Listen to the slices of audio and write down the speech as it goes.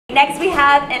Next we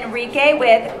have Enrique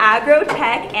with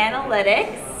Agrotech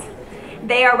Analytics.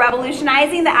 They are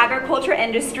revolutionizing the agriculture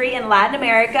industry in Latin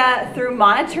America through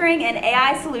monitoring and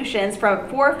AI solutions for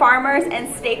farmers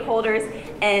and stakeholders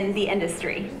in the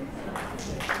industry.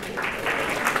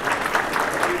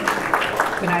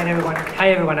 Good night, everyone.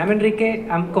 Hi, everyone. I'm Enrique.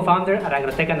 I'm co-founder at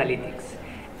Agrotech Analytics.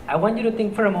 I want you to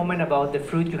think for a moment about the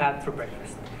fruit you had for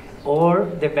breakfast, or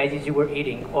the veggies you were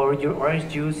eating, or your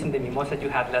orange juice in the mimosa you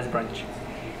had last brunch.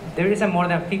 There is a more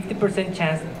than 50%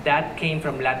 chance that came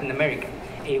from Latin America,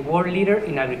 a world leader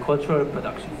in agricultural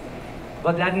production.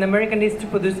 But Latin America needs to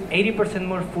produce 80%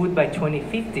 more food by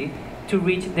 2050 to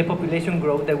reach the population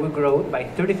growth that will grow by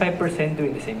 35%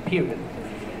 during the same period.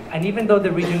 And even though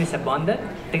the region is abundant,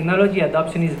 technology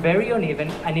adoption is very uneven,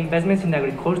 and investments in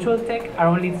agricultural tech are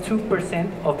only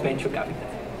 2% of venture capital.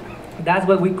 That's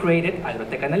why we created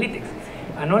Agrotech Analytics,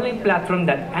 an online platform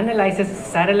that analyzes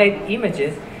satellite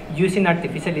images using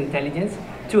artificial intelligence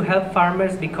to help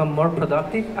farmers become more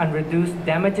productive and reduce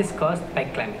damages caused by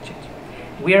climate change.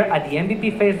 We are at the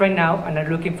MVP phase right now and are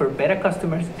looking for beta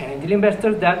customers and angel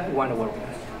investors that want to work with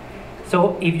us.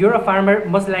 So if you're a farmer,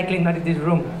 most likely not in this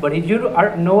room, but if you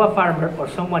know a farmer or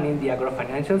someone in the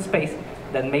agro-financial space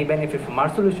that may benefit from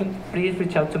our solution, please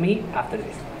reach out to me after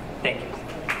this. Thank you.